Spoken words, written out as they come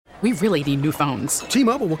We really need new phones.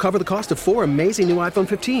 T-Mobile will cover the cost of 4 amazing new iPhone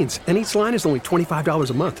 15s, and each line is only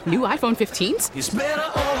 $25 a month. New iPhone 15s? It's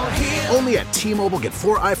better over here. Only at T-Mobile, get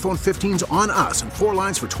 4 iPhone 15s on us and 4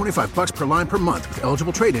 lines for $25 per line per month with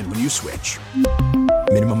eligible trade-in when you switch.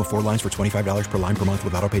 Minimum of 4 lines for $25 per line per month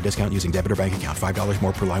with autopay discount using debit or bank account. $5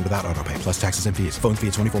 more per line without autopay, plus taxes and fees. Phone fee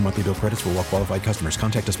at 24 monthly bill credits for well-qualified customers.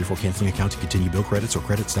 Contact us before canceling account to continue bill credits or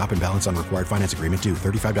credit stop and balance on required finance agreement due.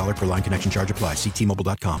 $35 per line connection charge applies. See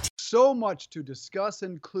T-Mobile.com. So much to discuss,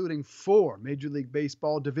 including 4 Major League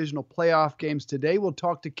Baseball divisional playoff games today. We'll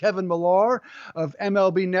talk to Kevin Millar of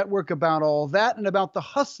MLB Network about all that and about the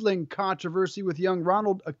hustling controversy with young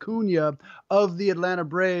Ronald Acuna of the Atlanta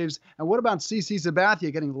Braves. And what about CC Sabathia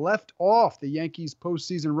getting left off the Yankees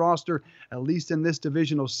postseason roster, at least in this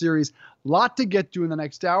divisional series? Lot to get to in the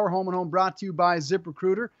next hour. Home and Home brought to you by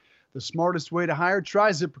ZipRecruiter. The smartest way to hire. Try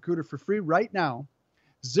ZipRecruiter for free right now.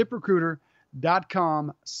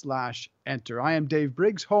 ZipRecruiter.com/enter. I am Dave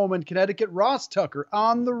Briggs, home in Connecticut. Ross Tucker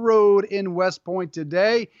on the road in West Point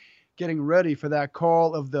today, getting ready for that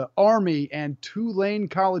call of the Army and Tulane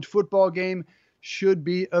college football game. Should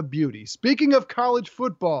be a beauty. Speaking of college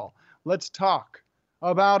football, let's talk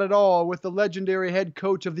about it all with the legendary head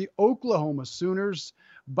coach of the Oklahoma Sooners,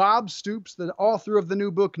 Bob Stoops, the author of the new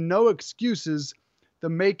book, No Excuses, The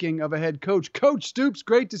Making of a Head Coach. Coach Stoops,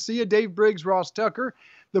 great to see you. Dave Briggs, Ross Tucker.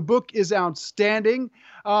 The book is outstanding.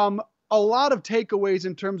 A lot of takeaways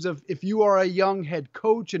in terms of if you are a young head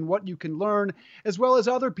coach and what you can learn, as well as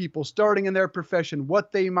other people starting in their profession,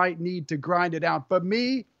 what they might need to grind it out. But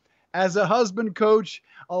me, as a husband coach,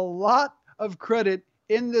 a lot of credit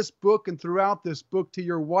in this book and throughout this book to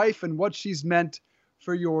your wife and what she's meant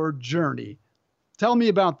for your journey. Tell me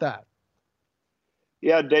about that.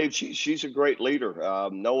 Yeah, Dave, she's a great leader.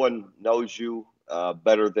 No one knows you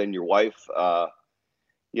better than your wife. So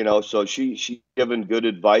she's given good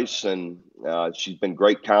advice, and she's been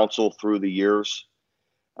great counsel through the years.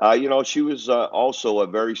 She was also a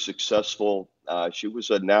very successful, she was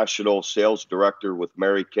a national sales director with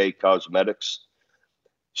Mary Kay Cosmetics.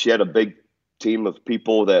 She had a big team of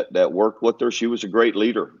people that worked with her. She was a great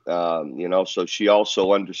leader, so she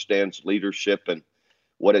also understands leadership and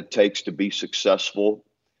what it takes to be successful.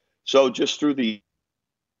 So just through the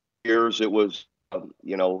years, it was,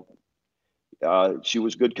 she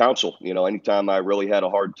was good counsel. Anytime I really had a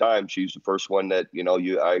hard time, she's the first one that,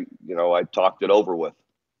 I talked it over with.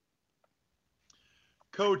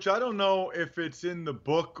 Coach, I don't know if it's in the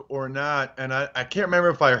book or not, and I can't remember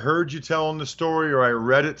if I heard you telling the story or I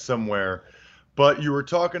read it somewhere, but you were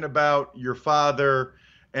talking about your father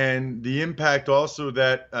and the impact also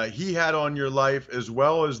that he had on your life, as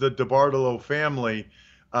well as the DeBartolo family,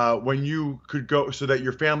 when you could go, so that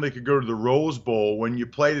your family could go to the Rose Bowl when you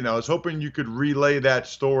played. And I was hoping you could relay that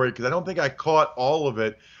story, because I don't think I caught all of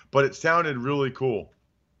it, but it sounded really cool.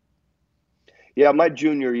 Yeah, my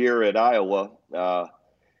junior year at Iowa,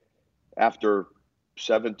 after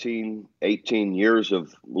 17, 18 years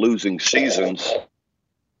of losing seasons,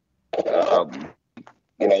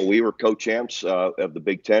 we were co-champs of the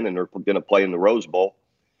Big Ten, and they're going to play in the Rose Bowl.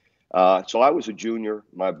 So I was a junior.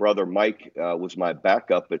 My brother Mike was my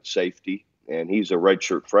backup at safety, and he's a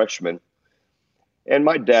redshirt freshman. And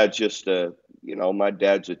my dad's just my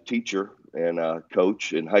dad's a teacher and a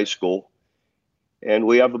coach in high school, and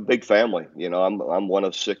we have a big family. I'm one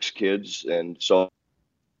of 6 kids, and so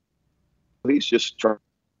he's just trying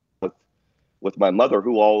with my mother,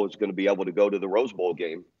 who always going to be able to go to the Rose Bowl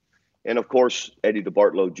game. And of course, Eddie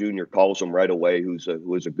DeBartolo Jr. calls him right away, who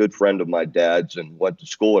was a good friend of my dad's and went to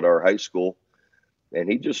school at our high school.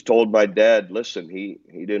 And he just told my dad, listen, he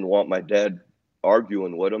didn't want my dad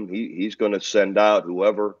arguing with him. He's going to send out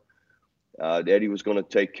whoever. Eddie was going to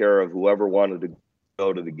take care of whoever wanted to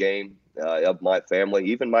go to the game of my family,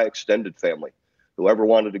 even my extended family. Whoever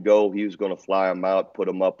wanted to go, he was going to fly them out, put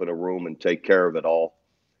them up in a room, and take care of it all.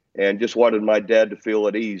 And just wanted my dad to feel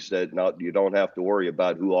at ease that you don't have to worry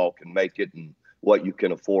about who all can make it and what you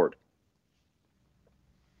can afford.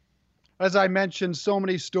 As I mentioned, so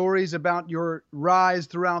many stories about your rise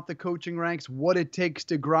throughout the coaching ranks, what it takes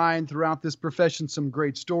to grind throughout this profession, some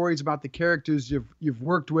great stories about the characters you've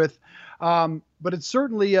worked with. But it's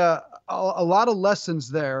certainly a lot of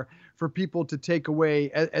lessons there for people to take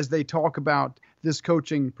away as they talk about this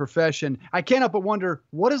coaching profession. I can't help but wonder,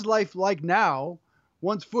 what is life like now?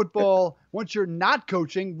 Once you're not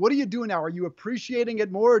coaching, what are you doing now? Are you appreciating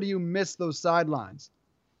it more, or do you miss those sidelines?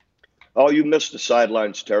 Oh, you miss the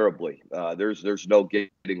sidelines terribly. There's no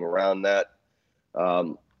getting around that.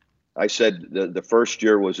 I said the first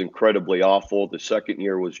year was incredibly awful. The second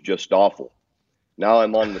year was just awful. Now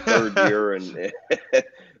I'm on the third year, and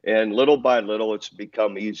And little by little, it's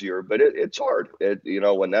become easier, but it's hard.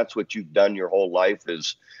 When that's what you've done your whole life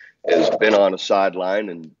is been on a sideline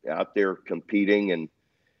and out there competing, and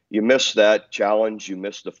you miss that challenge, you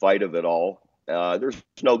miss the fight of it all. There's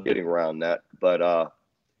no getting around that. But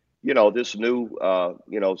this new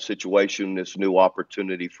situation, this new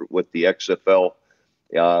opportunity with the XFL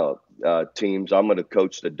teams, I'm going to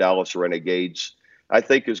coach the Dallas Renegades. I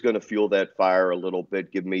think is going to fuel that fire a little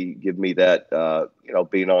bit. Give me that,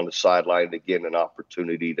 being on the sideline again, an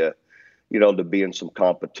opportunity to be in some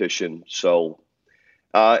competition. So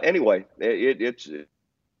anyway, it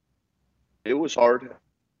was hard,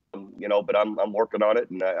 but I'm working on it,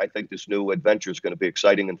 and I think this new adventure is going to be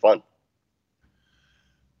exciting and fun.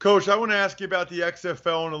 Coach, I want to ask you about the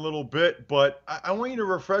XFL in a little bit, but I want you to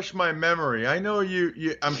refresh my memory. I know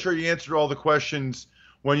I'm sure you answered all the questions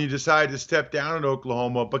when you decided to step down at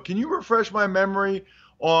Oklahoma, but can you refresh my memory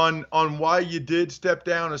on why you did step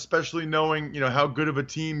down, especially knowing, how good of a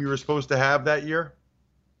team you were supposed to have that year?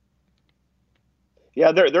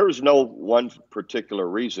 Yeah, there was no one particular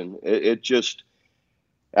reason. It just,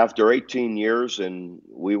 after 18 years and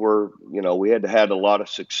we had a lot of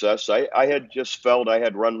success, I had just felt I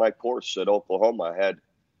had run my course at Oklahoma. I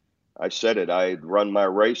had run my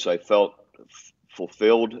race. I felt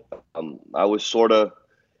fulfilled. I was sort of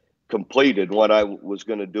completed what I was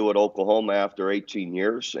going to do at Oklahoma after 18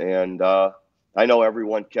 years. And I know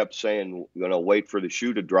everyone kept saying, wait for the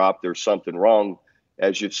shoe to drop. There's something wrong.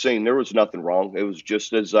 As you've seen, there was nothing wrong. It was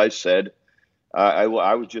just as I said. I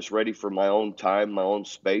was just ready for my own time, my own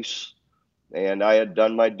space. And I had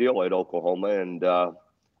done my deal at Oklahoma. And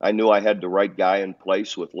I knew I had the right guy in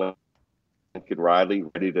place with Lincoln Riley,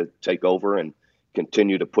 ready to take over and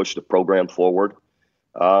continue to push the program forward.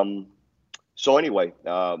 So anyway,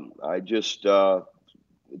 I just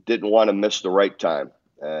didn't want to miss the right time.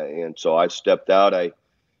 And so I stepped out.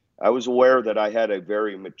 I was aware that I had a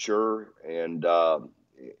very mature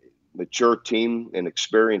team, an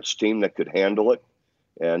experienced team that could handle it,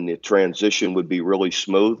 and the transition would be really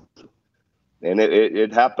smooth. And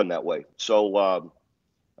it happened that way. So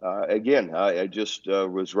again, I just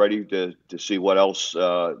was ready to see what else,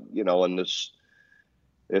 in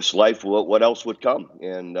this life, what else would come.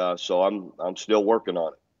 And so I'm still working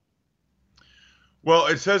on it. Well,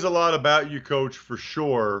 it says a lot about you, Coach, for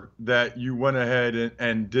sure, that you went ahead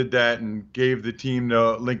and did that and gave the team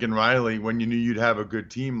to Lincoln Riley when you knew you'd have a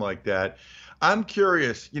good team like that. I'm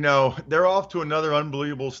curious, they're off to another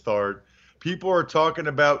unbelievable start. People are talking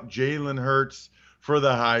about Jalen Hurts for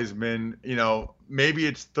the Heisman. Maybe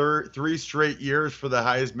it's 3 straight years for the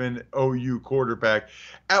Heisman OU quarterback.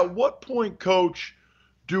 At what point, Coach,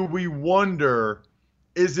 do we wonder,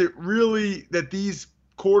 is it really that these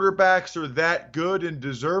quarterbacks are that good and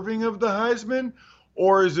deserving of the Heisman,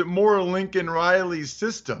 or is it more Lincoln Riley's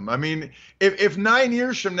system? I mean, if 9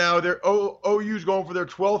 years from now OU's going for their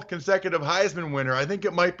 12th consecutive Heisman winner, I think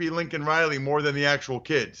it might be Lincoln Riley more than the actual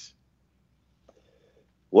kids.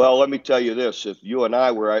 Well, let me tell you this: if you and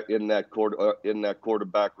I were in that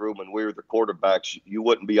quarterback room and we were the quarterbacks, you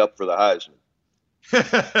wouldn't be up for the Heisman.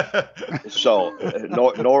 So,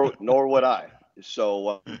 nor would I.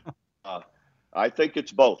 So. I think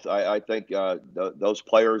it's both. I think those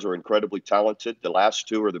players are incredibly talented. The last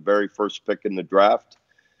two are the very first pick in the draft.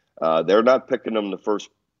 They're not picking them the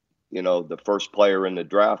first player in the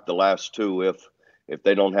draft. The last two, if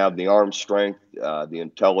they don't have the arm strength, the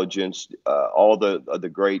intelligence, all the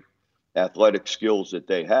great athletic skills that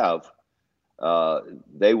they have, the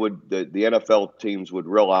NFL teams would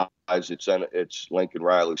realize it's Lincoln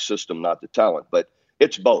Riley's system, not the talent. But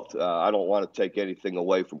it's both. I don't want to take anything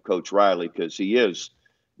away from Coach Riley because he is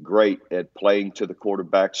great at playing to the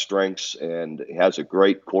quarterback's strengths and has a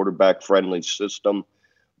great quarterback-friendly system.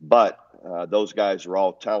 But those guys are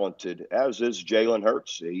all talented, as is Jalen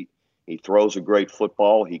Hurts. He throws a great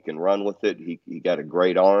football. He can run with it. He got a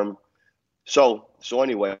great arm. So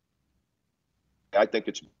anyway, I think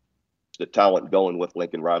it's the talent going with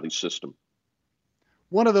Lincoln Riley's system.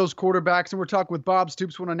 One of those quarterbacks, and we're talking with Bob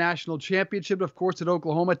Stoops, won a national championship, of course, at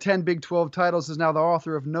Oklahoma, 10 Big 12 titles, is now the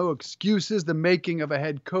author of No Excuses, the making of a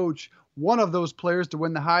head coach. One of those players to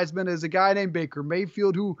win the Heisman is a guy named Baker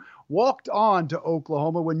Mayfield, who walked on to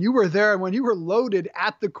Oklahoma when you were there and when you were loaded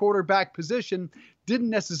at the quarterback position, didn't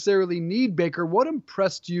necessarily need Baker. What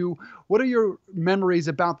impressed you? What are your memories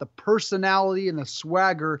about the personality and the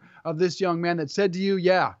swagger of this young man that said to you,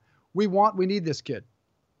 yeah, we need this kid?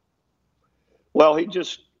 Well, he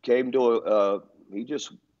just he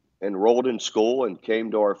just enrolled in school and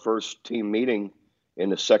came to our first team meeting in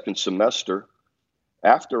the second semester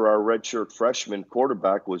after our redshirt freshman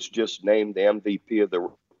quarterback was just named the MVP of the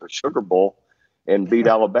Sugar Bowl. and beat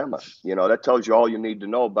Alabama. That tells you all you need to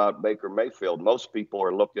know about Baker Mayfield. Most people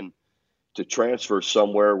are looking to transfer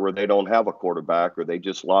somewhere where they don't have a quarterback, or they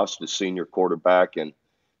just lost a senior quarterback and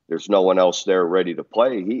there's no one else there ready to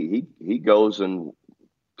play. He goes and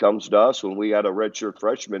comes to us when we had a redshirt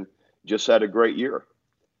freshman, just had a great year.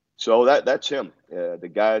 So that's him.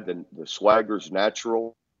 The guy, the swagger's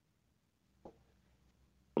natural,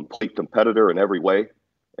 complete competitor in every way.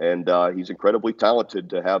 And he's incredibly talented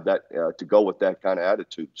to have that, to go with that kind of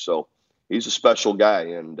attitude. So he's a special guy.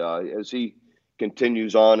 And as he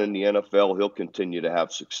continues on in the NFL, he'll continue to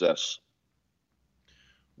have success.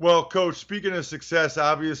 Well, Coach, speaking of success,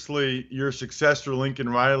 obviously your successor, Lincoln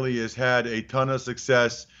Riley, has had a ton of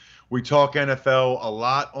success. We talk NFL a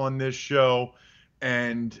lot on this show,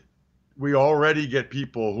 and we already get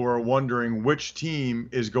people who are wondering which team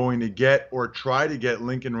is going to get or try to get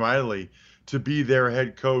Lincoln Riley to be their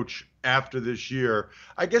head coach after this year.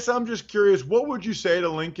 I guess I'm just curious, what would you say to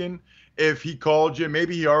Lincoln if he called you,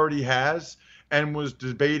 maybe he already has, and was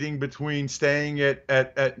debating between staying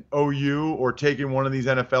at OU or taking one of these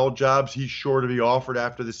NFL jobs he's sure to be offered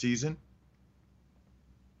after the season?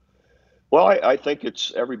 Well, I think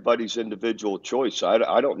it's everybody's individual choice.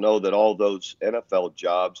 I don't know that all those NFL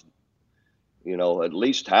jobs, at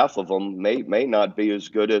least half of them may not be as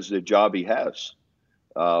good as the job he has.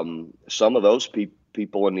 Some of those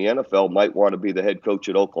people in the NFL might want to be the head coach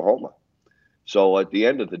at Oklahoma. So at the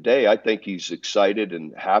end of the day, I think he's excited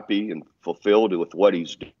and happy and fulfilled with what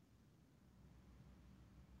he's doing.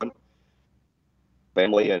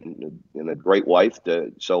 Family and a great wife.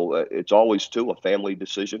 So it's always, a family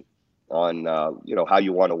decision on, how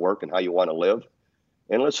you want to work and how you want to live.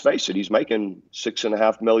 And let's face it, he's making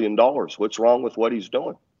 $6.5 million. What's wrong with what he's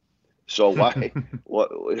doing? So why?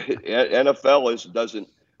 NFL doesn't.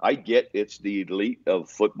 I get it's the elite of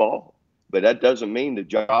football, but that doesn't mean the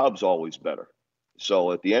job's always better.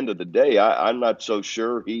 So at the end of the day, I'm not so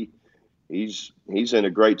sure he's in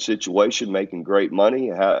a great situation, making great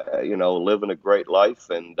money, living a great life,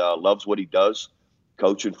 and loves what he does,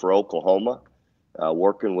 coaching for Oklahoma,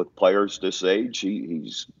 working with players this age.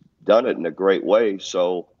 He's done it in a great way.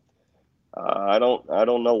 So I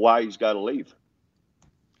don't know why he's got to leave.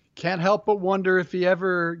 Can't help but wonder if he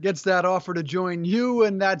ever gets that offer to join you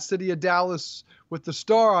in that city of Dallas with the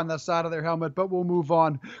star on the side of their helmet, but we'll move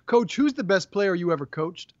on. Coach, who's the best player you ever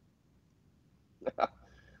coached?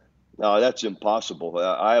 No, that's impossible.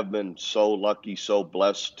 I have been so lucky, so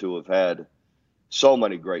blessed to have had so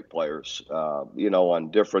many great players,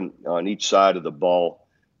 on each side of the ball.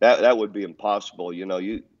 That would be impossible.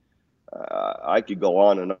 I could go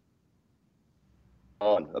on and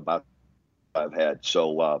on about I've had.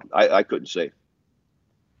 So I couldn't say.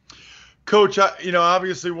 Coach,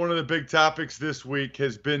 obviously one of the big topics this week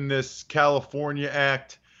has been this California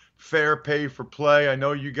Act, fair pay for play. I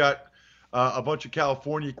know you got a bunch of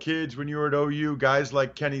California kids when you were at OU, guys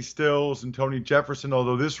like Kenny Stills and Tony Jefferson,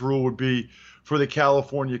 although this rule would be for the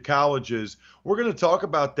California colleges. We're going to talk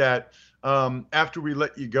about that after we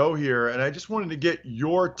let you go here. And I just wanted to get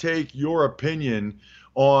your take, your opinion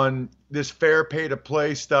on this fair pay to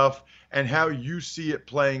play stuff and how you see it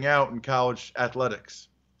playing out in college athletics.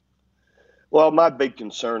 Well, my big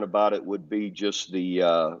concern about it would be just the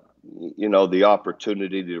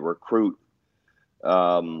opportunity to recruit.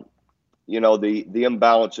 The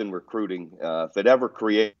imbalance in recruiting. If it ever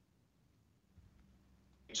creates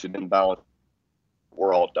an imbalance,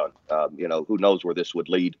 we're all done. Who knows where this would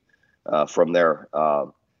lead from there.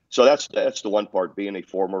 So that's the one part. Being a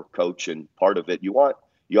former coach, and part of it, you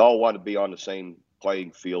all want to be on the same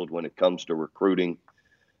playing field when it comes to recruiting.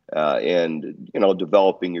 And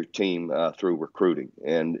developing your team through recruiting,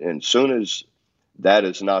 and soon as that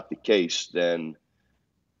is not the case, then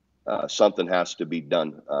something has to be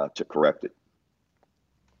done to correct it.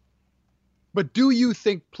 But do you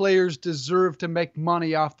think players deserve to make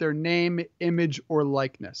money off their name, image, or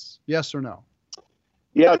likeness? Yes or no?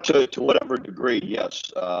 Yeah, to whatever degree,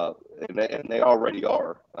 yes, and they already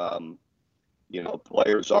are.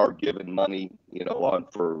 Players are given money, on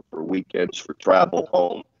for weekends, for travel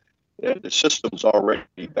home. The system's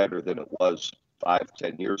already better than it was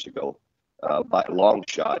 5-10 years ago by a long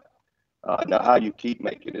shot. Now, how you keep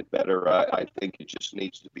making it better, I think it just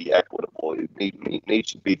needs to be equitable. It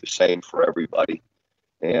needs to be the same for everybody.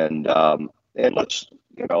 And let's,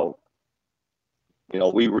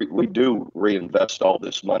 we do reinvest all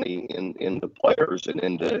this money in the players and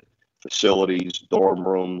into facilities, dorm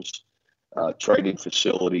rooms, training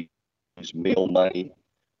facilities, meal money.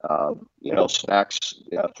 Snacks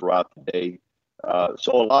throughout the day.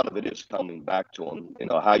 So a lot of it is coming back to them.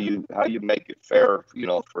 How you make it fair,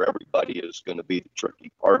 for everybody is going to be the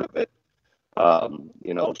tricky part of it.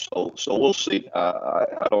 So we'll see.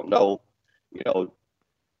 I don't know.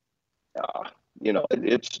 You know,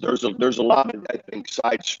 there's a lot of, I think,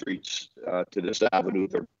 side streets to this avenue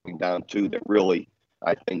they're going down to that really,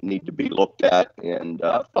 I think, need to be looked at and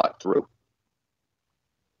thought through.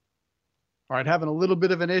 All right, having a little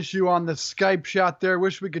bit of an issue on the Skype shot there.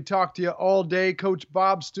 Wish we could talk to you all day. Coach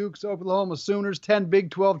Bob Stoops, Oklahoma Sooners, 10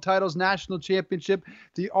 Big 12 titles, national championship,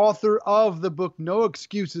 the author of the book, No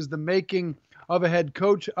Excuses, The Making of a Head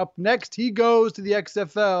Coach. Up next, he goes to the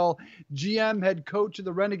XFL, GM, head coach of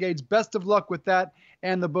the Renegades. Best of luck with that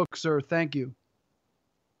and the book, sir. Thank you.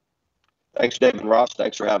 Thanks, Dave and Ross.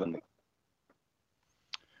 Thanks for having me.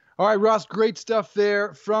 All right, Ross, great stuff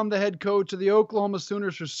there from the head coach of the Oklahoma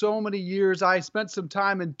Sooners for so many years. I spent some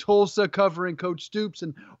time in Tulsa covering Coach Stoops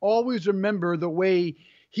and always remember the way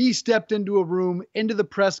he stepped into a room, into the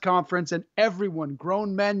press conference, and everyone,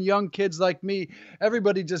 grown men, young kids like me,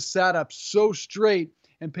 everybody just sat up so straight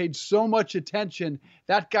and paid so much attention.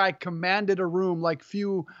 That guy commanded a room like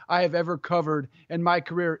few I have ever covered in my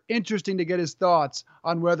career. Interesting to get his thoughts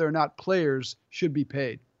on whether or not players should be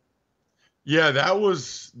paid. Yeah, that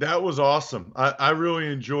was awesome. I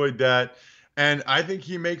really enjoyed that. And I think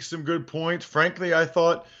he makes some good points. Frankly, I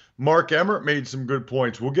thought Mark Emmert made some good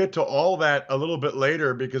points. We'll get to all that a little bit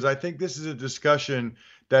later because I think this is a discussion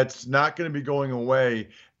that's not going to be going away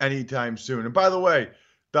anytime soon. And by the way,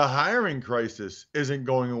 the hiring crisis isn't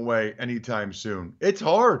going away anytime soon. It's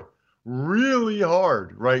hard, really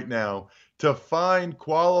hard right now to find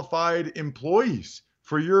qualified employees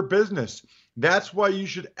for your business. That's why you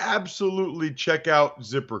should absolutely check out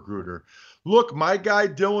ZipRecruiter. Look, my guy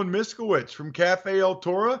Dylan Miskowitz from Cafe El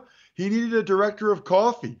Toro, he needed a director of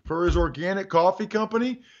coffee for his organic coffee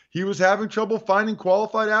company. He was having trouble finding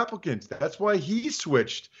qualified applicants. That's why he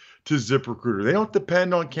switched to ZipRecruiter. They don't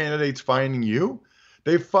depend on candidates finding you.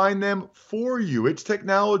 They find them for you. Its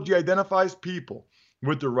technology identifies people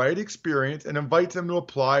with the right experience and invites them to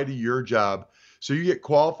apply to your job. So you get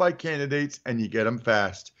qualified candidates and you get them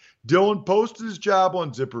fast. Dylan posted his job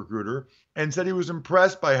on ZipRecruiter and said he was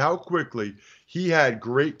impressed by how quickly he had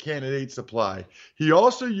great candidates apply. He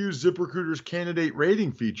also used ZipRecruiter's candidate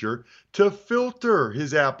rating feature to filter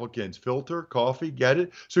his applicants. Filter, coffee, get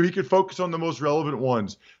it? So he could focus on the most relevant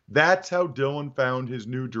ones. That's how Dylan found his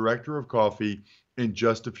new director of coffee in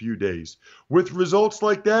just a few days. With results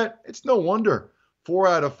like that, it's no wonder 4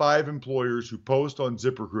 out of 5 employers who post on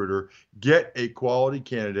ZipRecruiter get a quality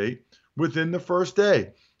candidate within the first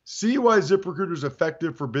day. See why ZipRecruiter is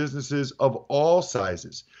effective for businesses of all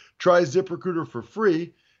sizes. Try ZipRecruiter for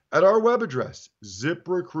free at our web address,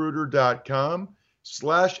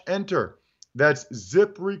 ziprecruiter.com/enter. That's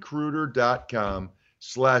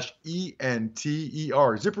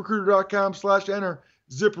ziprecruiter.com/ENTER. ZipRecruiter.com/enter.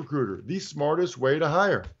 ZipRecruiter, the smartest way to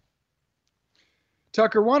hire.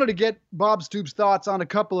 Tucker, wanted to get Bob Stoops' thoughts on a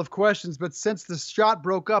couple of questions, but since the shot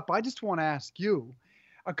broke up, I just want to ask you.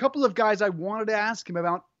 A couple of guys I wanted to ask him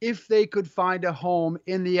about if they could find a home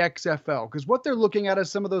in the XFL, because what they're looking at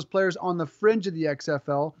is some of those players on the fringe of the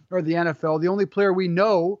XFL or the NFL. The only player we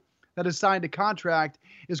know that has signed a contract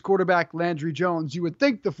is quarterback Landry Jones. You would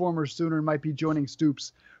think the former Sooner might be joining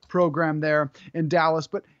Stoops' program there in Dallas,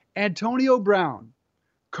 but Antonio Brown,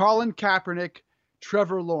 Colin Kaepernick,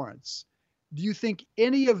 Trevor Lawrence. Do you think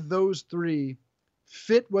any of those three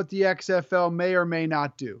fit what the XFL may or may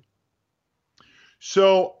not do?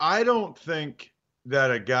 So I don't think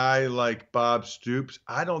that a guy like Bob Stoops,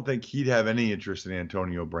 I don't think he'd have any interest in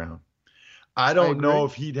Antonio Brown. I don't know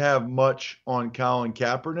if he'd have much on Colin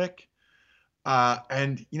Kaepernick.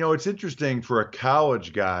 And, you know, it's interesting for a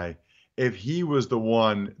college guy, if he was the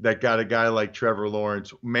one that got a guy like Trevor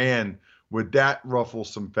Lawrence, man, would that ruffle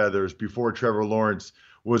some feathers before Trevor Lawrence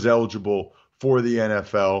was eligible for the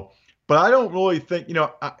NFL. But I don't really think, you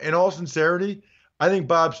know, in all sincerity, I think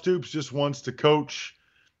Bob Stoops just wants to coach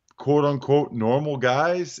quote unquote normal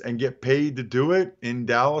guys and get paid to do it in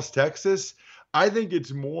Dallas, Texas. I think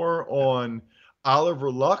it's more on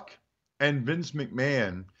Oliver Luck and Vince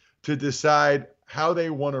McMahon to decide how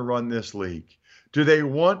they want to run this league. Do they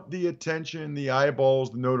want the attention, the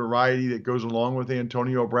eyeballs, the notoriety that goes along with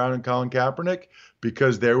Antonio Brown and Colin Kaepernick?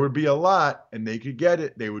 Because there would be a lot and they could get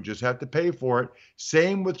it. They would just have to pay for it.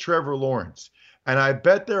 Same with Trevor Lawrence. And I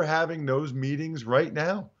bet they're having those meetings right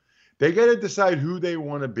now. They got to decide who they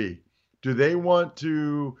want to be. Do they want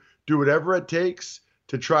to do whatever it takes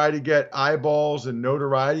to try to get eyeballs and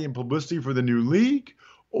notoriety and publicity for the new league?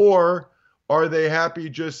 Or are they happy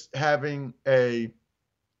just having a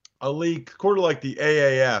league sort of like the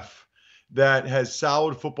AAF that has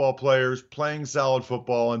solid football players playing solid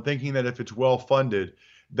football and thinking that if it's well funded,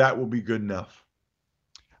 that will be good enough?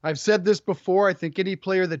 I've said this before. I think any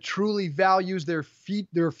player that truly values their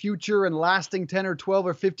future and lasting 10 or 12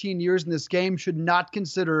 or 15 years in this game should not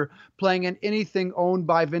consider playing in anything owned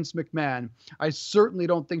by Vince McMahon. I certainly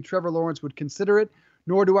don't think Trevor Lawrence would consider it,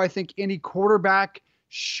 nor do I think any quarterback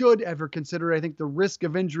should ever consider it. I think the risk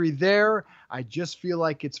of injury there, I just feel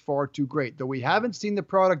like it's far too great. Though we haven't seen the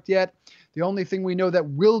product yet, the only thing we know that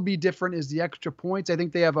will be different is the extra points. I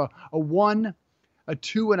think they have a 1, a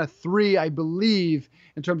 2, and a 3, I believe,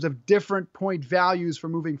 in terms of different point values for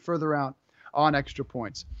moving further out on extra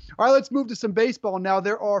points. All right, let's move to some baseball now.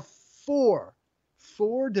 There are four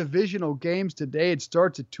divisional games today. It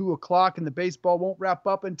starts at 2 o'clock, and the baseball won't wrap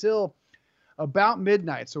up until about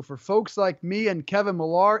midnight. So for folks like me and Kevin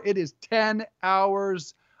Millar, it is 10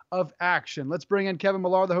 hours of action. Let's bring in Kevin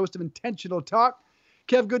Millar, the host of Intentional Talk.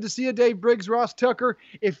 Kev, good to see you. Dave Briggs, Ross Tucker.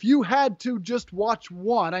 If you had to just watch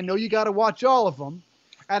one, I know you got to watch all of them,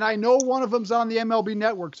 and I know one of them's on the MLB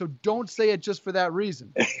Network, so don't say it just for that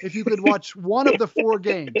reason. If you could watch one of the 4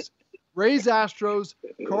 games, Rays Astros,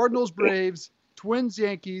 Cardinals Braves, Twins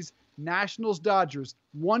Yankees, Nationals Dodgers,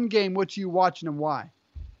 one game, which are you watching and why?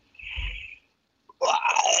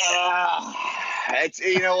 It's,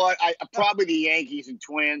 you know what? Probably the Yankees and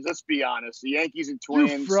Twins. Let's be honest. The Yankees and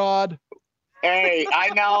Twins. You fraud. Hey, I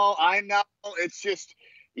know. It's just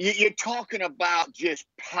you're talking about just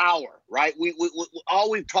power, right? We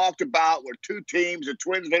all we've talked about were 2 teams. The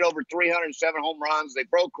Twins hit over 307 home runs. They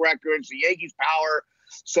broke records. The Yankees power.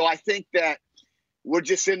 So I think that we're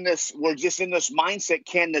just in this mindset.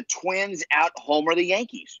 Can the Twins out homer the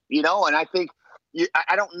Yankees? You know, and I think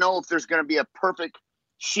I don't know if there's going to be a perfect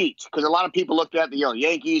sheet because a lot of people looked at the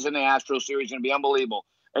Yankees and the Astros series going to be unbelievable,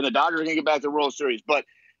 and the Dodgers are going to get back to the World Series. But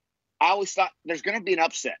I always thought there's going to be an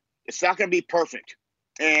upset. It's not going to be perfect,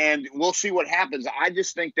 and we'll see what happens. I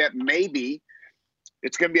just think that maybe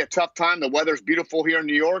it's going to be a tough time. The weather's beautiful here in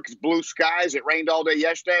New York. It's blue skies. It rained all day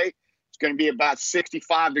yesterday. It's going to be about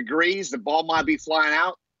 65 degrees. The ball might be flying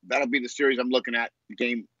out. That'll be the series I'm looking at,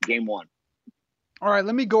 game 1. All right,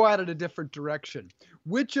 let me go at it a different direction.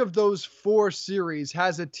 Which of those 4 series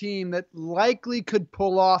has a team that likely could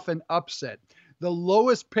pull off an upset? The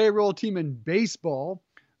lowest payroll team in baseball,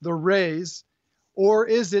 the Rays, or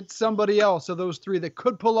is it somebody else of those 3 that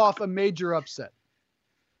could pull off a major upset?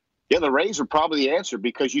 Yeah, the Rays are probably the answer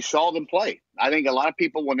because you saw them play. I think a lot of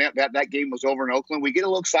people, when that game was over in Oakland, we get a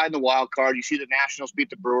little excited in the wild card. You see the Nationals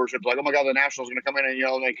beat the Brewers. It's like, oh, my God, the Nationals are going to come in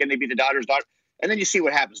and, can they beat the Dodgers? And then you see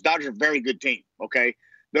what happens. Dodgers are a very good team, okay?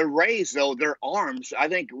 The Rays, though, their arms, I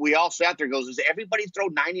think we all sat there goes, does everybody throw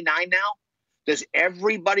 99 now? Does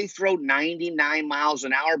everybody throw 99 miles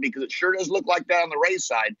an hour? Because it sure does look like that on the Rays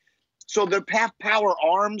side. So they're power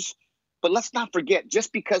arms. But let's not forget,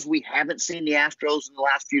 just because we haven't seen the Astros in the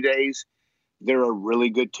last few days, they're a really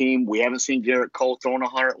good team. We haven't seen Garrett Cole throwing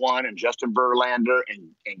 101 and Justin Verlander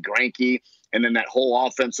and Greinke, and then that whole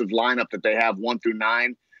offensive lineup that they have 1 through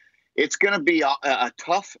 9. It's going to be a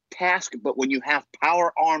tough task, but when you have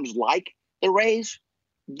power arms like the Rays,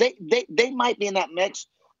 they might be in that mix.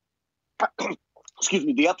 Excuse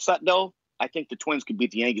me. The upset, though, I think the Twins could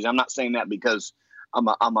beat the Yankees. I'm not saying that because I'm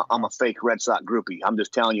a fake Red Sox groupie. I'm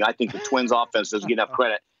just telling you, I think the Twins offense doesn't get enough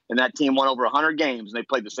credit. And that team won over 100 games, and they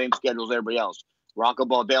played the same schedule as everybody else. Rocco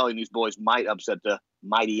Baldelli and these boys might upset the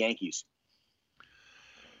mighty Yankees.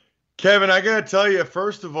 Kevin, I got to tell you,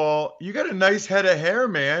 first of all, you got a nice head of hair,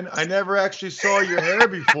 man. I never actually saw your hair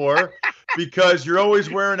before because you're always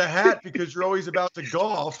wearing a hat because you're always about to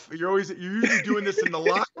golf. You're usually doing this in the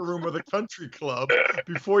locker room of the country club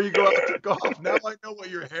before you go out to golf. Now I know what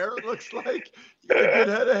your hair looks like. You got a good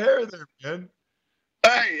head of hair there, man.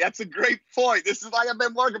 Hey, that's a great point. This is like I've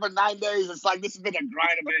been working for 9 days. It's like this has been a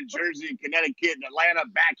grind. I've been in Jersey and Connecticut and Atlanta,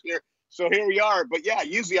 back here. So here we are. But, yeah,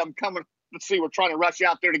 usually I'm coming. Let's see, we're trying to rush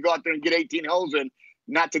out there to go out there and get 18 holes in.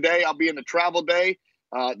 Not today. I'll be in the travel day.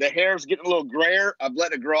 The hair's getting a little grayer. I've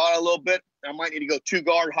let it grow out a little bit. I might need to go 2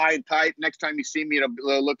 guard high and tight. Next time you see me,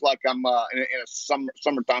 it'll look like I'm in a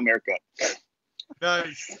summertime haircut.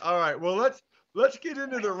 Nice. All right. Well, let's get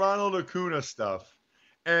into the Ronald Acuna stuff.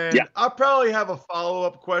 And yeah. I'll probably have a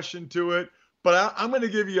follow-up question to it, but I'm going to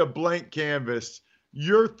give you a blank canvas.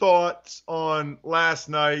 Your thoughts on last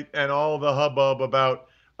night and all the hubbub about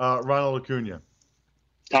Ronald Acuna?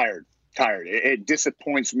 Tired. It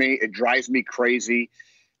disappoints me. It drives me crazy.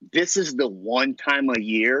 This is the one time a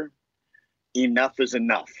year enough is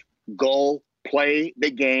enough. Go play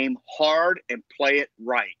the game hard and play it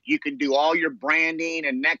right. You can do all your branding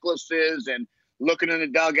and necklaces and looking in the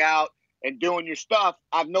dugout and doing your stuff.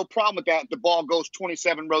 I have no problem with that. The ball goes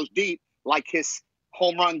 27 rows deep like his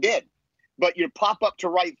home run did. But you pop up to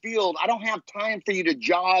right field. I don't have time for you to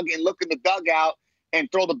jog and look in the dugout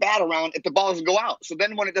and throw the bat around if the ball doesn't go out. So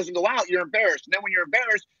then when it doesn't go out, you're embarrassed. And then when you're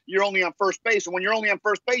embarrassed, you're only on first base. And when you're only on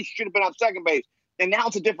first base, you should have been on second base. And now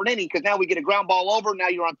it's a different inning because now we get a ground ball over. Now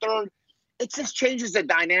you're on third. It just changes the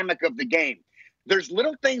dynamic of the game. There's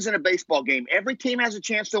little things in a baseball game. Every team has a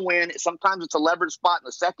chance to win. Sometimes it's a leverage spot in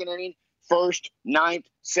the second inning, first, ninth,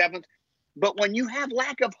 seventh. But when you have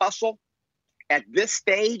lack of hustle at this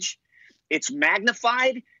stage, it's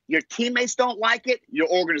magnified. Your teammates don't like it. Your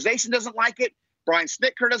organization doesn't like it. Brian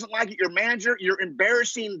Snitker doesn't like it. Your manager, you're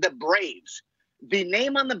embarrassing the Braves. The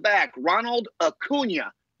name on the back, Ronald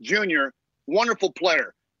Acuna Jr., wonderful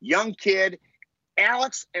player, young kid.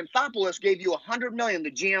 Alex Anthopoulos gave you $100 million,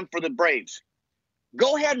 the GM for the Braves.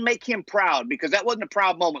 Go ahead and make him proud because that wasn't a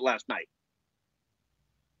proud moment last night.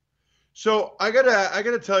 So I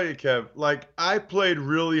gotta tell you, Kev, like I played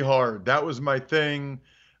really hard. That was my thing.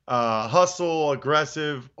 Hustle,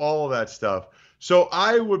 aggressive, all of that stuff. So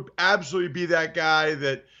I would absolutely be that guy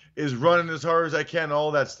that is running as hard as I can,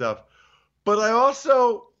 all that stuff. But I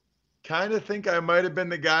also kind of think I might have been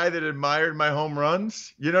the guy that admired my home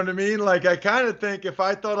runs. You know what I mean? Like I kind of think if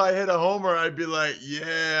I thought I hit a homer, I'd be like,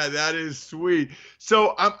 yeah, that is sweet.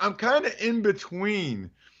 So I'm kind of in between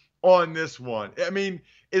on this one. I mean,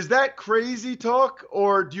 is that crazy talk,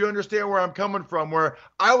 or do you understand where I'm coming from? Where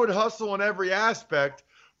I would hustle in every aspect,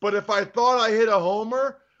 but if I thought I hit a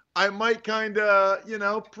homer, I might kind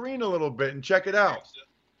of, preen a little bit and check it out.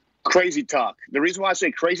 Crazy talk. The reason why I say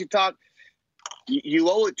crazy talk, you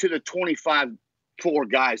owe it to the 25 poor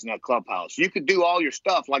guys in that clubhouse. You could do all your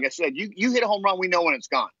stuff. Like I said, you hit a home run, we know when it's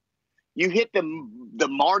gone. You hit the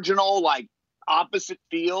marginal, like opposite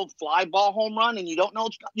field fly ball home run, and you don't know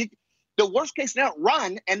it's gone. The worst case scenario,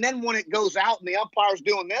 run, and then when it goes out and the umpire's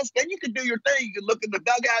doing this, then you can do your thing. You can look in the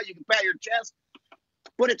dugout, you can pat your chest.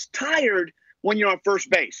 But it's tired when you're on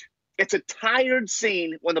first base. It's a tired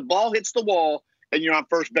scene when the ball hits the wall and you're on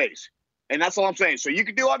first base. And that's all I'm saying. So you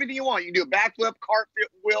can do everything you want. You can do a backflip,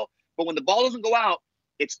 cartwheel, but when the ball doesn't go out,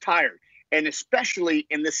 it's tired. And especially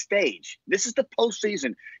in this stage, this is the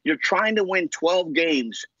postseason. You're trying to win 12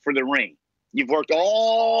 games for the ring. You've worked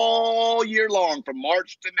all year long from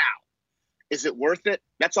March to now. Is it worth it?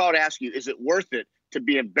 That's all I'd ask you. Is it worth it to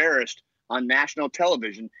be embarrassed on national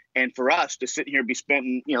television and for us to sit here and be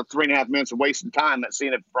spending, 3.5 minutes of wasting time at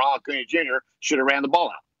seeing if Ronald Acuna Jr. should have ran the ball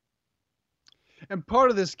out? And part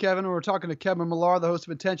of this, Kevin, when we're talking to Kevin Millar, the host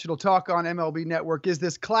of Intentional Talk on MLB Network, is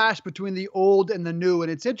this clash between the old and the new.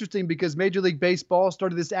 And it's interesting because Major League Baseball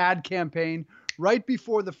started this ad campaign right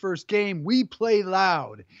before the first game. We play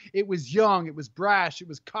loud. It was young. It was brash. It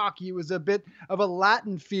was cocky. It was a bit of a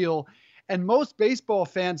Latin feel. And most baseball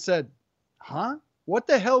fans said, huh? What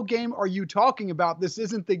the hell game are you talking about? This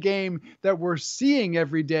isn't the game that we're seeing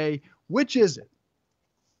every day. Which is it?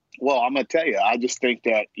 Well, I'm going to tell you, I just think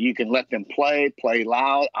that you can let them play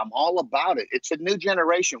loud. I'm all about it. It's a new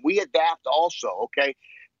generation. We adapt also, okay?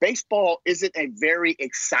 Baseball isn't a very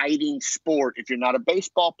exciting sport if you're not a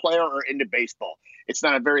baseball player or into baseball. It's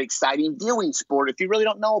not a very exciting viewing sport if you really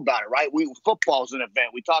don't know about it, right? Football's an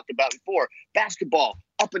event. We talked about it before. Basketball,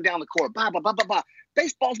 up and down the court, blah, blah, blah, blah, blah.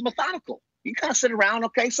 Baseball's methodical. You kind of sit around,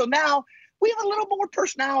 okay? So now we have a little more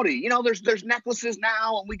personality. There's necklaces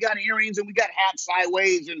now, and we got earrings, and we got hats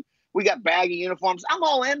sideways, and we got baggy uniforms. I'm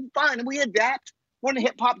all in. Fine. And we adapt. We're in the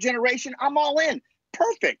hip-hop generation. I'm all in.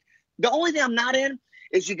 Perfect. The only thing I'm not in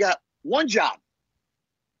is you got one job.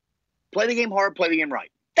 Play the game hard, play the game right.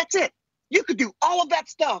 That's it. You could do all of that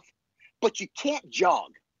stuff, but you can't jog.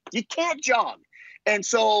 You can't jog. And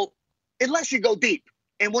so unless you go deep.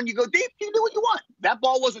 And when you go deep, you do what you want. That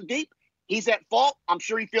ball wasn't deep. He's at fault. I'm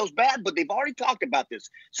sure he feels bad, but they've already talked about this.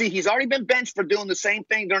 See, he's already been benched for doing the same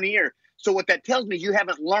thing during the year. So what that tells me is you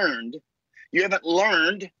haven't learned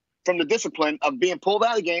from the discipline of being pulled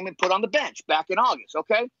out of the game and put on the bench back in August,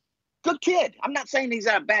 okay? Good kid. I'm not saying he's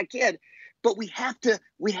not a bad kid, but we have to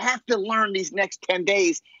learn these next 10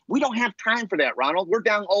 days. We don't have time for that, Ronald. We're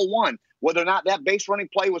down 0-1. Whether or not that base running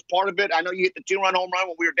play was part of it, I know you hit the 2-run home run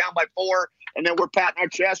when we were down by 4, and then we're patting our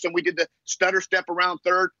chest, and we did the stutter step around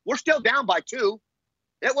third. We're still down by 2.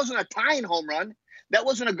 That wasn't a tying home run. That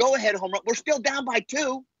wasn't a go-ahead home run. We're still down by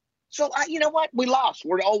 2. So, you know what? We lost.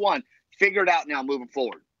 We're at 0-1. Figure it out now moving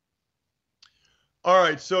forward. All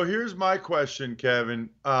right, so here's my question,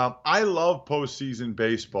 Kevin. I love postseason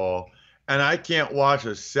baseball, and I can't watch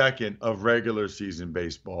a second of regular season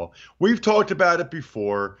baseball. We've talked about it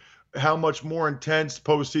before, how much more intense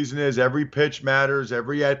postseason is. Every pitch matters.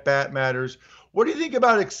 Every at-bat matters. What do you think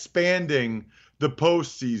about expanding the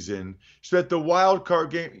postseason so that the wild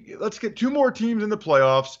card game, let's get 2 more teams in the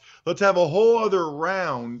playoffs. Let's have a whole other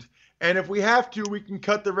round, And if we have to, we can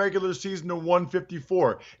cut the regular season to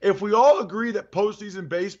 154. If we all agree that postseason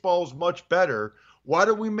baseball is much better, why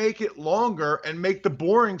don't we make it longer and make the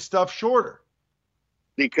boring stuff shorter?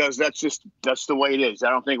 Because that's the way it is. I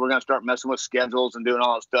don't think we're going to start messing with schedules and doing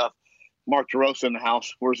all that stuff. Mark DeRosa in the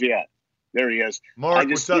house. Where's he at? There he is. Mark,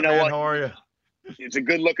 what's up, man? How are you? It's a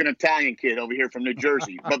good-looking Italian kid over here from New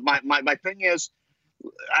Jersey. But my thing is,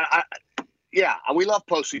 we love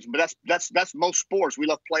postseason, but that's most sports. We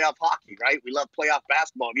love playoff hockey, right? We love playoff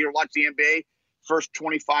basketball. If you ever watch the NBA, first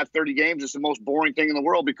 25, 30 games, it's the most boring thing in the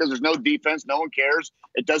world because there's no defense. No one cares.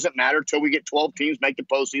 It doesn't matter until we get 12 teams make the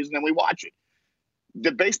postseason, and we watch it.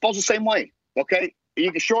 The baseball's the same way, okay?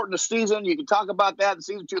 You can shorten the season. You can talk about that. The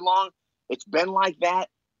season's too long. It's been like that.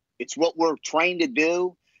 It's what we're trained to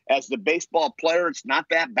do. As the baseball player, it's not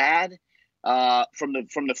that bad. From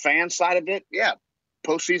the fan side of it, yeah,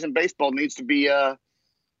 postseason baseball needs to be. I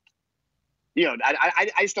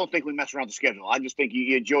just don't think we mess around the schedule. I just think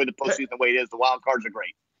you enjoy the postseason the way it is. The wild cards are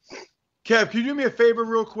great. Kev, can you do me a favor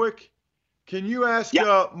real quick? Can you ask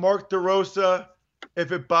Mark DeRosa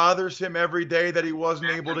if it bothers him every day that he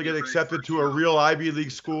wasn't able to get accepted to a real Ivy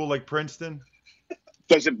League school like Princeton?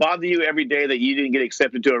 Does it bother you every day that you didn't get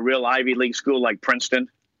accepted to a real Ivy League school like Princeton?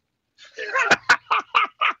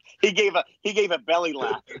 He gave a belly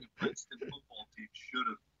laugh. The Princeton football team should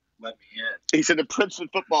have let me in. He said the Princeton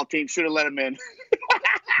football team should have let him in.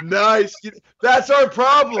 Nice. That's our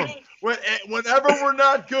problem. Whenever we're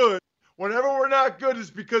not good, it's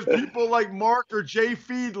because people like Mark or Jay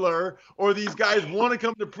Fiedler or these guys want to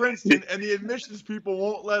come to Princeton and the admissions people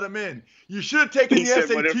won't let them in. You should have taken the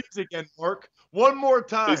SATs again, Mark. One more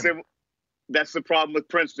time. He said, that's the problem with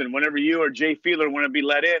Princeton. Whenever you or Jay Fiedler want to be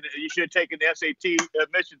let in, you should have taken the SAT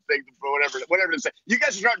admissions thing for whatever to say. You guys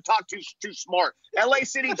are starting to talk too smart. LA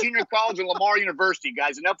City Junior College and Lamar University,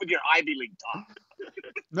 guys. Enough with your Ivy League talk.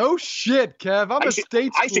 No shit, Kev. I'm a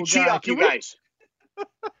state school I used to cheat guy. off you guys.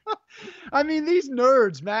 I mean, these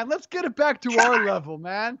nerds, man. Let's get it back to our level,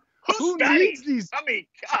 man. Who needs these? I mean,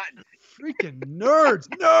 God. Freaking nerds.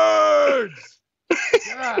 Nerds!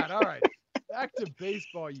 God, all right. Back to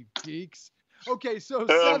baseball, you geeks. Okay, so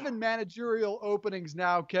 7 managerial openings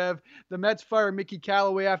now, Kev. The Mets fired Mickey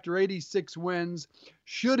Callaway after 86 wins.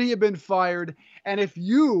 Should he have been fired? And if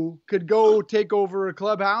you could go take over a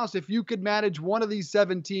clubhouse, if you could manage one of these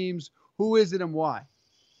 7 teams, who is it and why?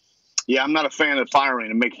 Yeah, I'm not a fan of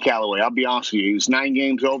firing Mickey Callaway. I'll be honest with you. He was 9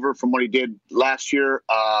 games over from what he did last year.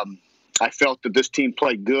 I felt that this team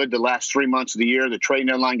played good the last 3 months of the year. The trade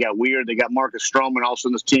deadline got weird. They got Marcus Stroman. All of a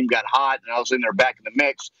sudden, this team got hot, and all of a sudden, they're back in the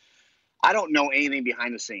mix. I don't know anything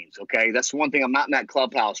behind the scenes, okay? That's one thing. I'm not in that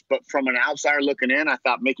clubhouse. But from an outsider looking in, I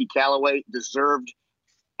thought Mickey Callaway deserved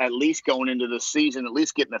at least going into the season, at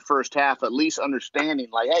least getting the first half, at least understanding,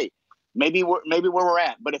 like, hey, maybe where we're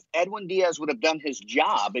at. But if Edwin Diaz would have done his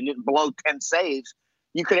job and didn't blow 10 saves,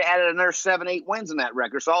 you could have added another 7-8 wins in that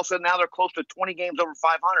record. So all of a sudden now they're close to 20 games over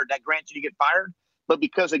 500. That grants you to get fired. But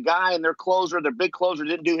because a guy and their big closer,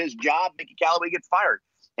 didn't do his job, Mickey Callaway gets fired.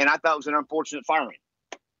 And I thought it was an unfortunate firing.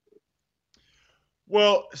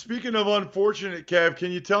 Well, speaking of unfortunate, Kev,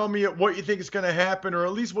 can you tell me what you think is going to happen, or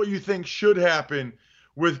at least what you think should happen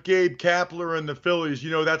with Gabe Kapler and the Phillies? You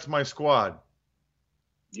know, that's my squad.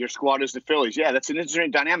 Your squad is the Phillies. Yeah, that's an interesting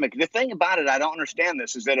dynamic. The thing about it, I don't understand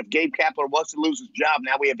this, is that if Gabe Kapler was to lose his job,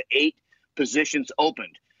 now we have 8 positions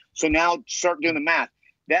opened. So now start doing the math.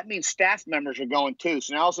 That means staff members are going too.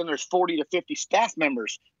 So now all of a sudden there's 40 to 50 staff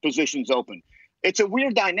members positions open. It's a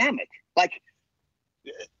weird dynamic. Like,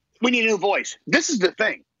 we need a new voice. This is the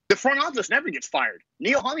thing. The front office never gets fired.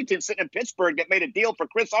 Neil Huntington sitting in Pittsburgh that made a deal for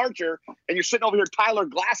Chris Archer, and you're sitting over here Tyler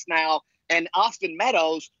Glasnow and Austin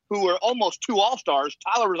Meadows, who were almost 2 All-Stars.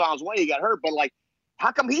 Tyler was on his way. He got hurt. But, like,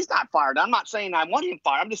 how come he's not fired? I'm not saying I want him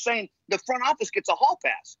fired. I'm just saying the front office gets a hall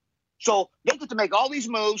pass. So they get to make all these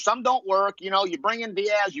moves. Some don't work. You know, you bring in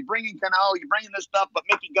Diaz, you bring in Cano, you bring in this stuff, but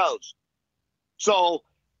Mickey goes. So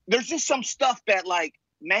there's just some stuff that, like,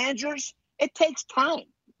 managers, it takes time.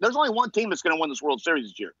 There's only one team that's going to win this World Series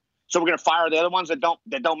this year. So we're going to fire the other ones that don't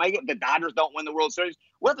make it. The Dodgers don't win the World Series.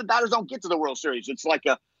 What if the Dodgers don't get to the World Series? It's like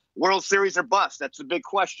a World Series or bust. That's the big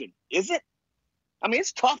question. Is it? I mean,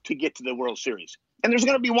 it's tough to get to the World Series. And there's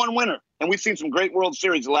going to be one winner. And we've seen some great World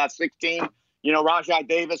Series the last 16. You know, Rajai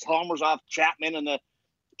Davis homers off Chapman and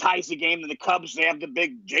ties the game. And the Cubs, they have the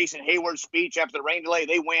big Jason Hayward speech after the rain delay.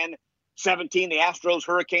 They win 17. The Astros,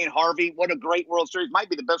 Hurricane Harvey. What a great World Series. Might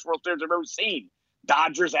be the best World Series I've ever seen.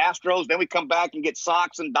 Dodgers, Astros, then we come back and get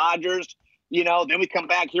Sox and Dodgers, you know, then we come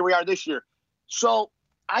back, here we are this year. So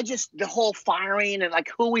the whole firing and like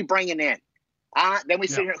who we bringing in? Then we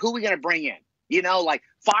sit here, who we going to bring in? You know, like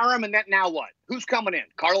fire him and then now what? Who's coming in?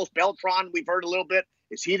 Carlos Beltran, we've heard a little bit.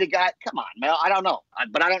 Is he the guy? Come on, Mel. I don't know.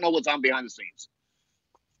 But I don't know what's on behind the scenes.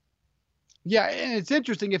 Yeah, and it's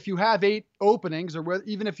interesting if you have 8 openings or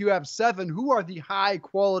even if you have 7, who are the high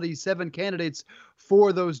quality 7 candidates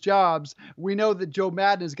for those jobs? We know that Joe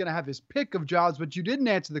Madden is going to have his pick of jobs, but you didn't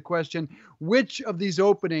answer the question, which of these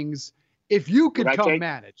openings, if you could come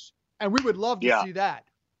manage, and we would love to see that,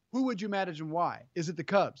 who would you manage and why? Is it the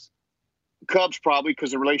Cubs? Cubs probably because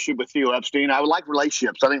of the relationship with Theo Epstein. I would like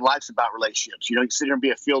relationships. I think life's about relationships. You know, you sit here and be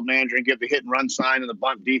a field manager and give the hit and run sign and the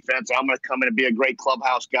bunt defense. I'm going to come in and be a great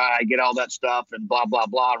clubhouse guy. I get all that stuff and blah, blah,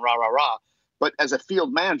 blah, and rah, rah, rah. But as a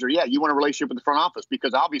field manager, yeah, you want a relationship with the front office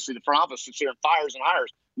because obviously the front office sits here and fires and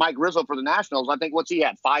hires. Mike Rizzo for the Nationals, I think, what's he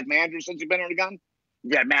had? 5 managers since he's been in the gun?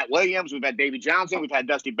 We've had Matt Williams. We've had Davey Johnson. We've had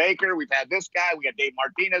Dusty Baker. We've had this guy. We got Dave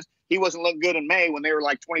Martinez. He wasn't looking good in May when they were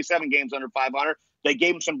like 27 games under 500. They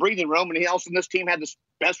gave him some breathing room, and he also, this team had the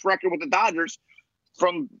best record with the Dodgers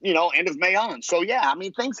from, you know, end of May on. So, yeah, I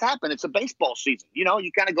mean, things happen. It's a baseball season. You know,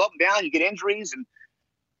 you kind of go up and down. You get injuries. And,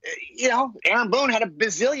 you know, Aaron Boone had a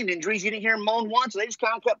bazillion injuries. You didn't hear him moan once. They just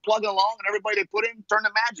kind of kept plugging along, and everybody they put in turned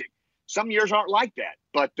to magic. Some years aren't like that.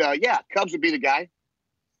 But, yeah, Cubs would be the guy.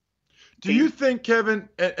 Do you think, Kevin,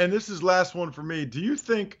 and this is last one for me, do you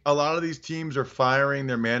think a lot of these teams are firing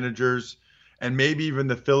their managers and maybe even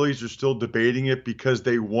the Phillies are still debating it because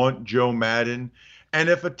they want Joe Madden? And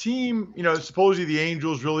if a team, you know, supposedly the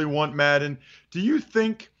Angels really want Madden, do you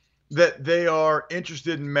think that they are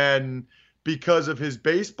interested in Madden because of his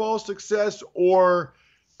baseball success, or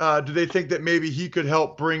do they think that maybe he could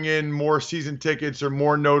help bring in more season tickets or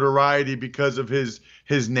more notoriety because of his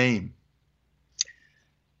name?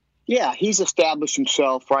 Yeah, he's established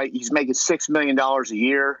himself, right? He's making $6 million a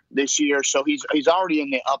year this year, so he's already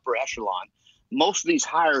in the upper echelon. Most of these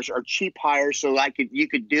hires are cheap hires, so you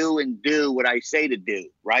could do what I say to do,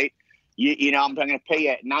 right? You know, I'm going to pay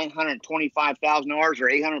you $925,000 or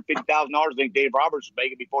 $850,000. I think Dave Roberts was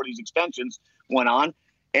making before these extensions went on,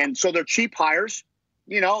 and so they're cheap hires.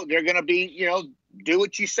 You know, they're going to be, you know, do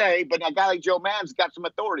what you say. But a guy like Joe Madden's got some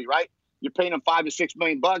authority, right? You're paying him $5 to $6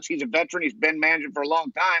 million. He's a veteran. He's been managing for a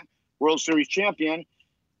long time. World Series champion.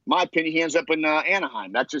 My opinion, he ends up in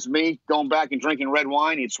Anaheim. That's just me going back and drinking red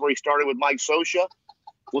wine. It's where he started with Mike Scioscia.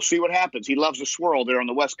 We'll see what happens. He loves the swirl there on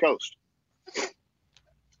the West Coast.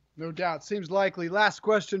 No doubt. Seems likely. Last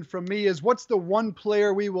question from me is, what's the one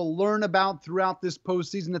player we will learn about throughout this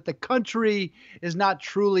postseason that the country is not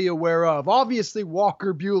truly aware of? Obviously,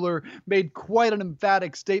 Walker Buehler made quite an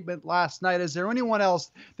emphatic statement last night. Is there anyone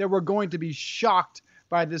else that we're going to be shocked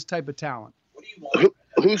by this type of talent?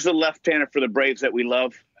 Who's the left-hander for the Braves that we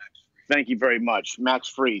love? Thank you very much. Max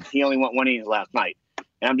Fried. He only went 1 inning last night.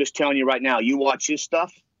 And I'm just telling you right now, you watch his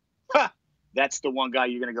stuff, that's the one guy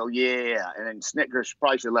you're going to go, yeah. And then Snickers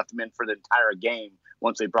probably should have left him in for the entire game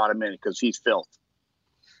once they brought him in because he's filth.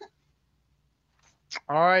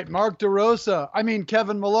 All right,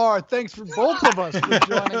 Kevin Millar, thanks for both of us for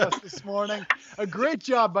joining us this morning. A great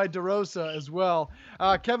job by DeRosa as well.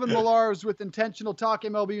 Kevin Millar is with Intentional Talk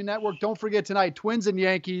MLB Network. Don't forget tonight, Twins and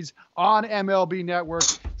Yankees on MLB Network,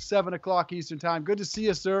 7 o'clock Eastern time. Good to see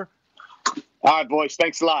you, sir. All right, boys.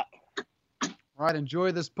 Thanks a lot. All right,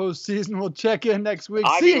 enjoy this postseason. We'll check in next week.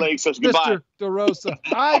 Ivy League says goodbye. Mr. DeRosa.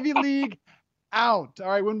 Ivy League out. All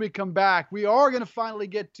right, when we come back, we are going to finally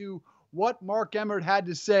get to what Mark Emmert had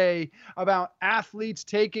to say about athletes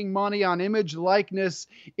taking money on image likeness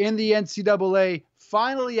in the NCAA,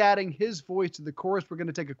 finally adding his voice to the chorus. We're going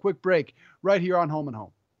to take a quick break right here on Home and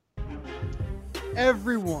Home.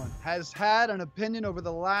 Everyone has had an opinion over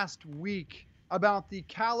the last week about the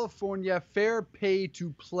California Fair Pay to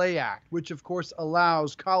Play Act, which of course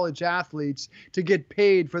allows college athletes to get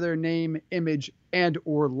paid for their name, image, and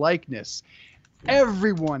or likeness.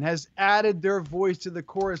 Everyone has added their voice to the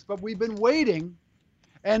chorus, but we've been waiting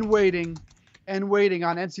and waiting and waiting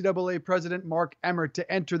on NCAA President Mark Emmert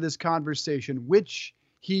to enter this conversation, which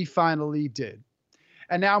he finally did.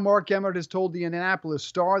 And now Mark Emmert has told the Indianapolis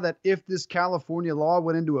Star that if this California law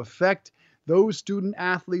went into effect, those student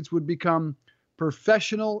athletes would become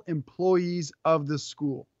professional employees of the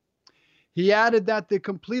school. He added that the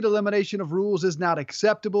complete elimination of rules is not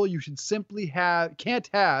acceptable. You should simply can't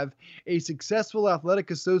have a successful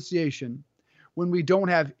athletic association when we don't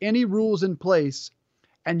have any rules in place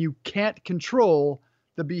and you can't control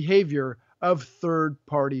the behavior of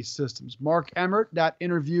third-party systems. Mark Emmert, that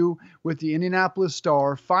interview with the Indianapolis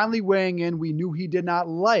Star, finally weighing in. We knew he did not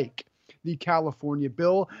like the California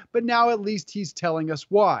bill, but now at least he's telling us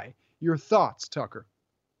why. Your thoughts, Tucker?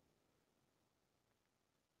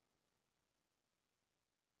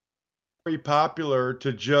 very popular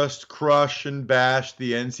to just crush and bash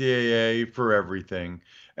the NCAA for everything.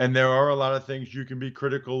 And there are a lot of things you can be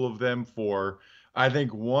critical of them for. I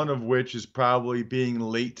think one of which is probably being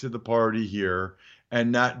late to the party here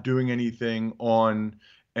and not doing anything on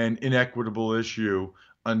an inequitable issue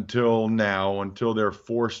until now, until they're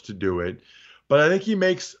forced to do it. But I think he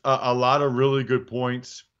makes a lot of really good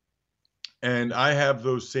points. And I have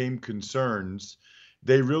those same concerns.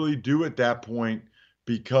 They really do at that point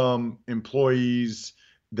become employees.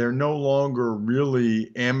 They're no longer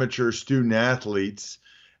really amateur student athletes.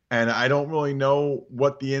 And I don't really know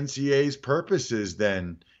what the NCAA's purpose is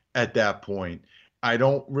then at that point. I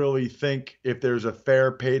don't really think if there's a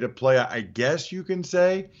fair pay to play, I guess you can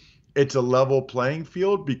say it's a level playing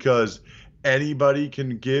field because anybody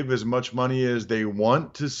can give as much money as they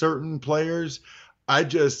want to certain players.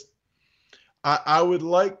 I would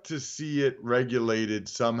like to see it regulated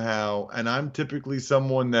somehow. And I'm typically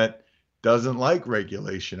someone that doesn't like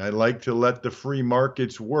regulation. I like to let the free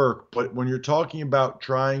markets work. But when you're talking about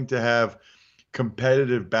trying to have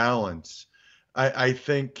competitive balance, I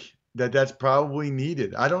think that that's probably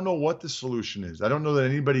needed. I don't know what the solution is. I don't know that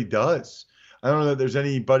anybody does. I don't know that there's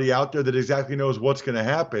anybody out there that exactly knows what's going to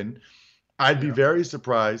happen. I'd be very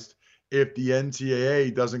surprised if the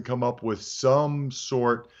NCAA doesn't come up with some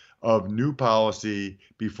sort of new policy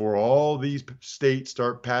before all these states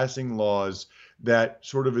start passing laws that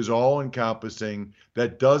sort of is all encompassing,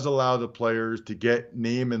 that does allow the players to get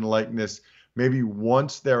name and likeness maybe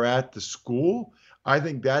once they're at the school. I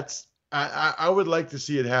think I would like to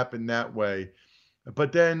see it happen that way.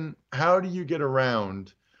 But then how do you get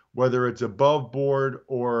around, whether it's above board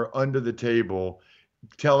or under the table,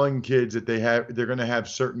 telling kids that they're going to have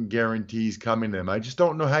certain guarantees coming to them? I just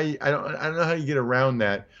don't know I don't know how you get around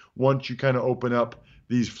that once you kind of open up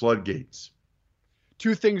these floodgates.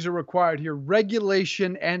 Two things are required here: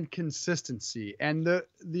 regulation and consistency. And the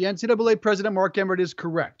NCAA president, Mark Emmert, is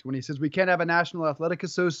correct when he says we can't have a National Athletic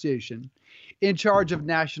Association in charge of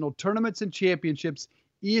national tournaments and championships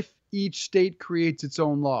if each state creates its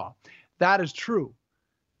own law. That is true.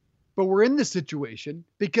 But we're in this situation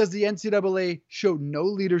because the NCAA showed no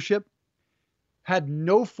leadership, had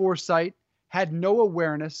no foresight, had no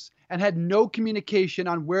awareness, and had no communication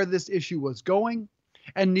on where this issue was going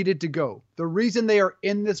and needed to go. The reason they are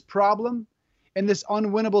in this problem, in this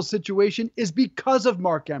unwinnable situation, is because of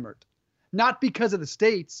Mark Emmert, not because of the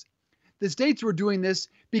states. The states were doing this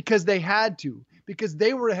because they had to, because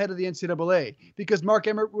they were ahead of the NCAA, because Mark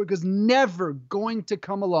Emmert was never going to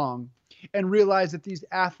come along and realize that these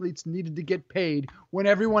athletes needed to get paid when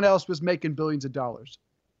everyone else was making billions of dollars.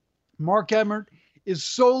 Mark Emmert is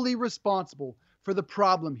solely responsible for the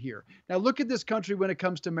problem here. Now look at this country when it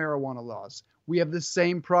comes to marijuana laws. We have the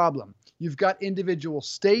same problem. You've got individual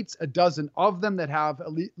states, a dozen of them, that have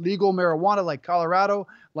legal marijuana, like Colorado,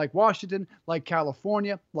 like Washington, like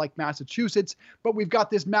California, like Massachusetts. But we've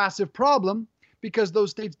got this massive problem because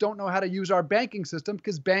those states don't know how to use our banking system,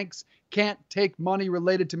 because banks can't take money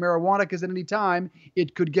related to marijuana because at any time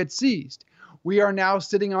it could get seized. We are now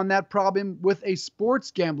sitting on that problem with a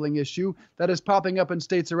sports gambling issue that is popping up in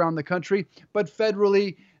states around the country, but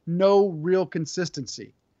federally, no real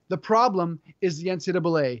consistency. The problem is the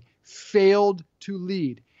NCAA failed to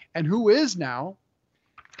lead. And who is now?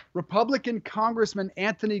 Republican Congressman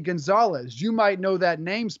Anthony Gonzalez. You might know that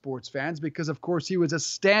name, sports fans, because of course he was a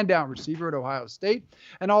standout receiver at Ohio State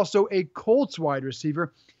and also a Colts wide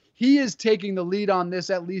receiver. He is taking the lead on this,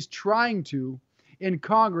 at least trying to, in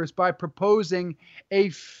Congress by proposing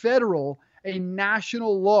a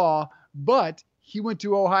national law, but he went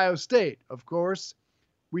to Ohio State. Of course,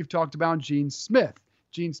 we've talked about Gene Smith.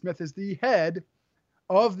 Gene Smith is the head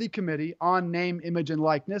of the Committee on Name, Image, and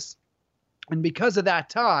Likeness. And because of that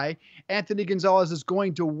tie, Anthony Gonzalez is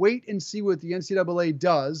going to wait and see what the NCAA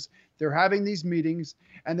does. They're having these meetings,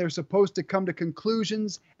 and they're supposed to come to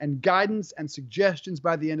conclusions and guidance and suggestions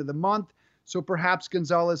by the end of the month. So perhaps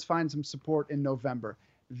Gonzalez finds some support in November.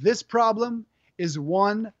 This problem is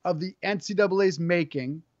one of the NCAA's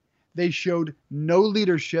making. They showed no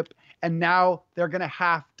leadership, and now they're going to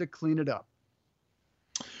have to clean it up.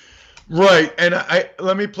 Right. And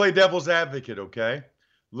let me play devil's advocate, okay?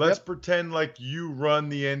 Let's pretend like you run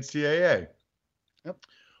the NCAA. Yep.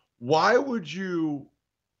 Why would you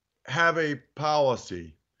have a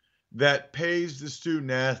policy that pays the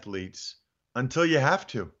student athletes until you have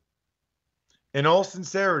to? In all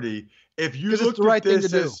sincerity, if you look at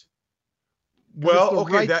this as well,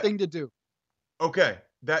 okay, right thing to do. Okay,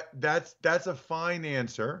 that's a fine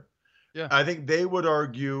answer. Yeah, I think they would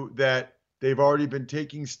argue that they've already been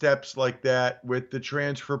taking steps like that with the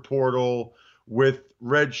transfer portal, with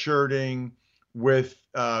redshirting, with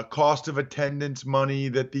cost of attendance money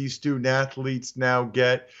that these student athletes now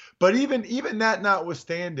get. But even that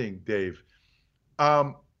notwithstanding, Dave,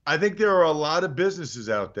 I think there are a lot of businesses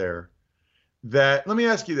out there that, let me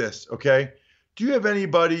ask you this, okay? Do you have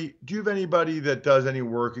anybody that does any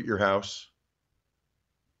work at your house?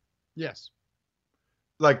 Yes.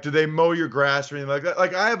 Like, do they mow your grass or anything like that?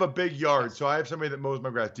 Like, I have a big yard, so I have somebody that mows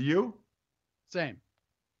my grass. Do you? Same.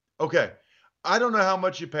 Okay. I don't know how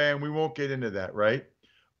much you pay, and we won't get into that, right?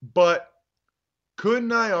 But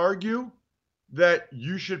couldn't I argue that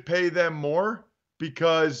you should pay them more?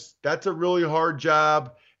 Because that's a really hard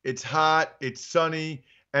job. It's hot, it's sunny,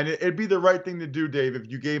 and it'd be the right thing to do, Dave, if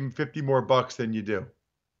you gave them 50 more bucks than you do.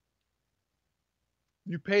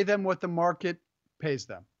 You pay them what the market pays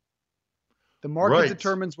them. The market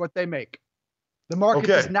determines what they make. The market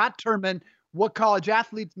does not determine what college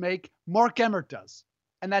athletes make. Mark Emmert does,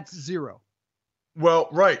 and that's zero. Well,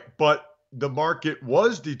 right, but the market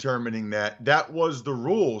was determining that. That was the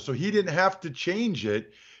rule, so he didn't have to change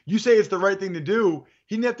it. You say it's the right thing to do.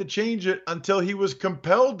 He didn't have to change it until he was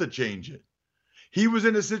compelled to change it. He was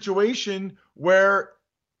in a situation where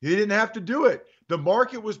he didn't have to do it. The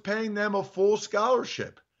market was paying them a full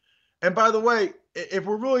scholarship. And by the way, if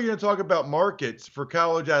we're really going to talk about markets for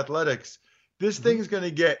college athletics, this thing is going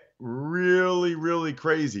to get really, really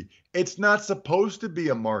crazy. It's not supposed to be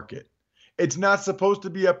a market. It's not supposed to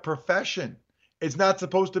be a profession. It's not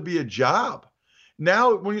supposed to be a job.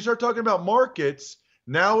 Now, when you start talking about markets,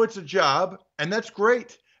 now it's a job, and that's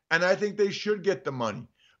great. And I think they should get the money.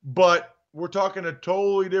 But we're talking a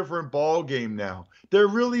totally different ball game now. There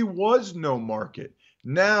really was no market.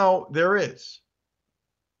 Now there is.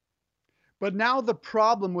 But now the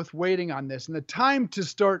problem with waiting on this and the time to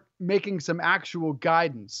start making some actual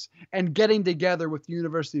guidance and getting together with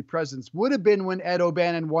university presidents would have been when Ed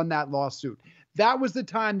O'Bannon won that lawsuit. That was the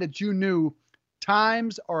time that you knew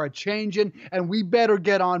times are a-changing and we better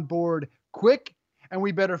get on board quick and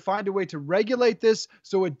we better find a way to regulate this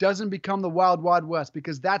so it doesn't become the wild, wild west,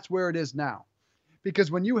 because that's where it is now. Because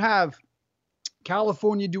when you have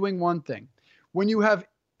California doing one thing, when you have,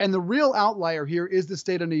 and the real outlier here is the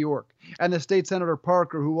state of New York and the state Senator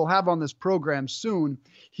Parker, who we'll have on this program soon.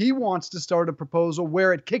 He wants to start a proposal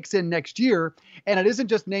where it kicks in next year. And it isn't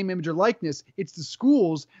just name, image, or likeness. It's the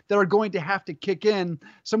schools that are going to have to kick in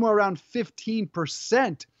somewhere around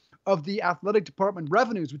 15% of the athletic department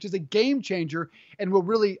revenues, which is a game changer and will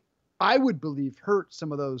really, I would believe, hurt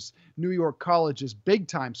some of those New York colleges big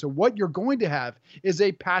time. So what you're going to have is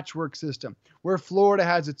a patchwork system where Florida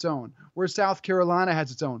has its own, where South Carolina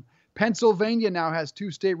has its own. Pennsylvania now has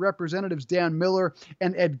two state representatives, Dan Miller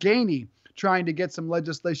and Ed Gainey, trying to get some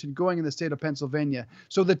legislation going in the state of Pennsylvania.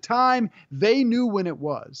 So the time, they knew when it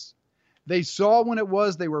was. They saw when it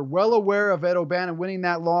was. They were well aware of Ed O'Bannon winning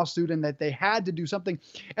that lawsuit and that they had to do something.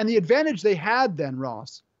 And the advantage they had then,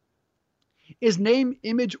 Ross, is name,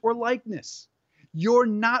 image, or likeness. You're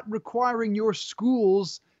not requiring your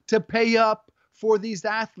schools to pay up for these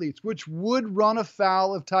athletes, which would run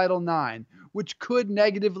afoul of Title IX, which could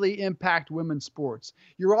negatively impact women's sports.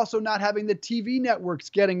 You're also not having the TV networks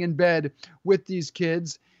getting in bed with these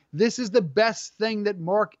kids. This is the best thing that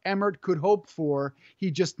Mark Emmert could hope for.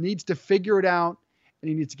 He just needs to figure it out, and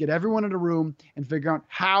he needs to get everyone in a room and figure out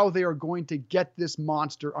how they are going to get this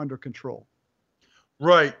monster under control.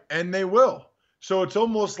 Right, and they will. So it's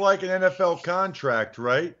almost like an NFL contract,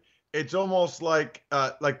 right? It's almost like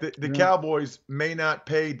the Cowboys may not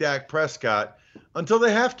pay Dak Prescott until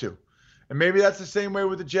they have to. And maybe that's the same way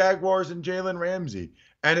with the Jaguars and Jalen Ramsey.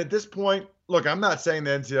 And at this point, look, I'm not saying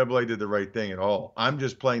the NCAA did the right thing at all. I'm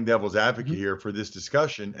just playing devil's advocate here for this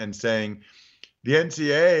discussion and saying the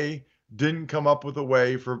NCAA didn't come up with a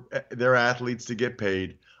way for their athletes to get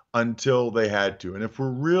paid until they had to. And if we're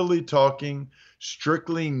really talking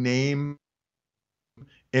strictly name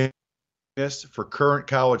for current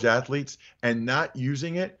college athletes and not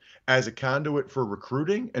using it as a conduit for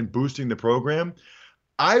recruiting and boosting the program,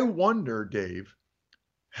 I wonder, Dave,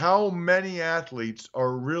 how many athletes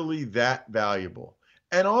are really that valuable?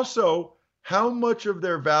 And also, how much of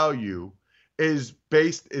their value is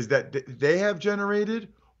that they have generated,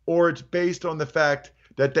 or it's based on the fact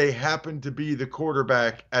that they happen to be the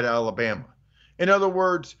quarterback at Alabama? In other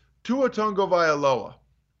words, Tua Tagovailoa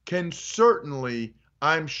can certainly,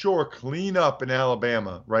 I'm sure, clean up in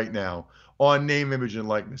Alabama right now on name, image, and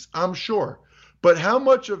likeness. I'm sure. But how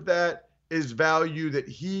much of that is value that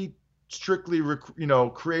he strictly,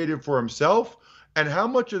 created for himself, and how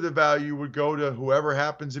much of the value would go to whoever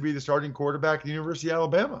happens to be the starting quarterback at the University of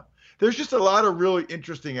Alabama? There's just a lot of really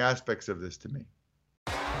interesting aspects of this to me.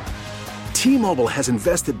 T-Mobile has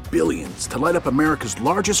invested billions to light up America's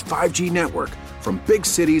largest 5G network, from big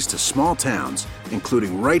cities to small towns,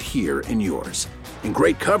 including right here in yours. And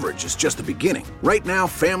great coverage is just the beginning. Right now,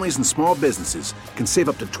 families and small businesses can save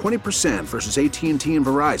up to 20% versus AT&T and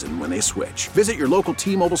Verizon when they switch. Visit your local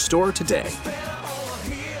T-Mobile store today.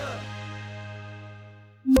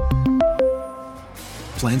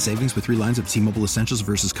 Plan savings with 3 lines of T-Mobile Essentials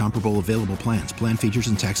versus comparable available plans. Plan features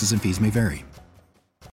and taxes and fees may vary.